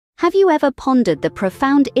Have you ever pondered the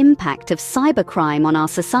profound impact of cybercrime on our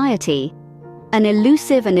society? An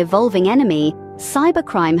elusive and evolving enemy,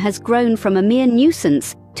 cybercrime has grown from a mere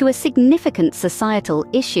nuisance to a significant societal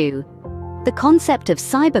issue. The concept of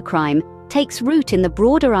cybercrime takes root in the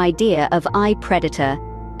broader idea of iPredator,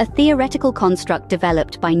 a theoretical construct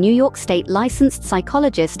developed by New York State licensed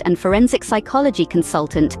psychologist and forensic psychology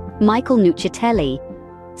consultant Michael Nuccitelli.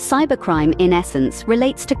 Cybercrime, in essence,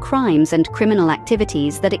 relates to crimes and criminal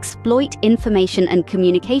activities that exploit information and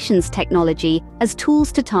communications technology as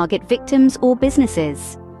tools to target victims or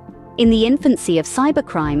businesses. In the infancy of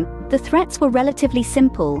cybercrime, the threats were relatively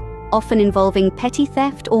simple, often involving petty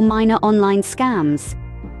theft or minor online scams.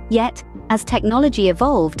 Yet, as technology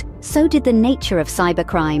evolved, so did the nature of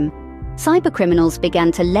cybercrime. Cybercriminals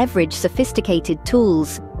began to leverage sophisticated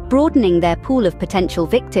tools, broadening their pool of potential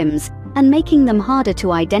victims and making them harder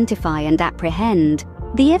to identify and apprehend.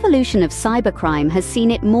 The evolution of cybercrime has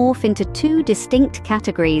seen it morph into two distinct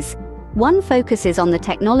categories. One focuses on the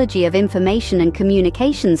technology of information and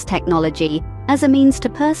communications technology as a means to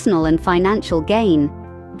personal and financial gain.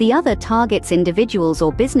 The other targets individuals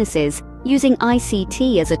or businesses using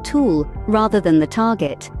ICT as a tool rather than the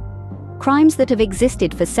target. Crimes that have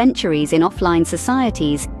existed for centuries in offline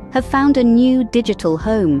societies have found a new digital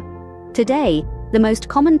home. Today, the most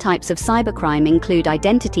common types of cybercrime include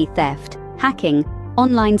identity theft, hacking,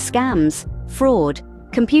 online scams, fraud,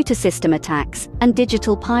 computer system attacks, and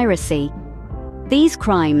digital piracy. These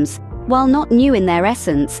crimes, while not new in their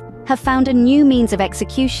essence, have found a new means of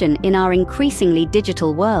execution in our increasingly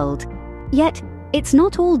digital world. Yet, it's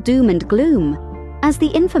not all doom and gloom. As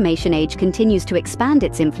the information age continues to expand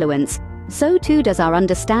its influence, so too does our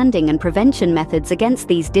understanding and prevention methods against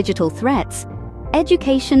these digital threats.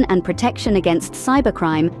 Education and protection against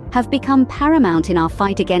cybercrime have become paramount in our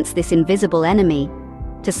fight against this invisible enemy.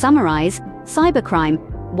 To summarize, cybercrime,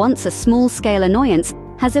 once a small-scale annoyance,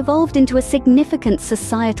 has evolved into a significant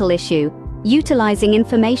societal issue, utilizing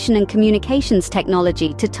information and communications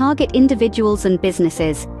technology to target individuals and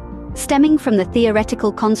businesses. Stemming from the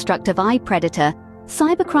theoretical construct of iPredator,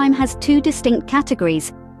 cybercrime has two distinct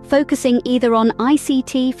categories, focusing either on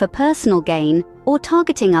ICT for personal gain or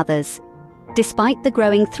targeting others. Despite the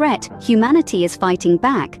growing threat, humanity is fighting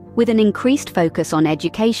back with an increased focus on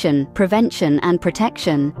education, prevention, and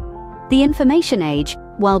protection. The information age,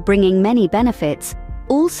 while bringing many benefits,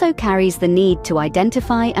 also carries the need to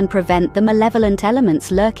identify and prevent the malevolent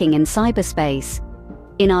elements lurking in cyberspace.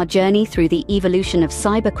 In our journey through the evolution of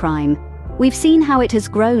cybercrime, we've seen how it has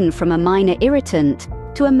grown from a minor irritant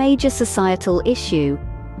to a major societal issue.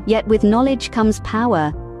 Yet with knowledge comes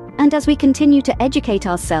power, and as we continue to educate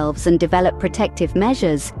ourselves and develop protective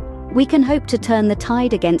measures, we can hope to turn the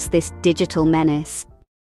tide against this digital menace.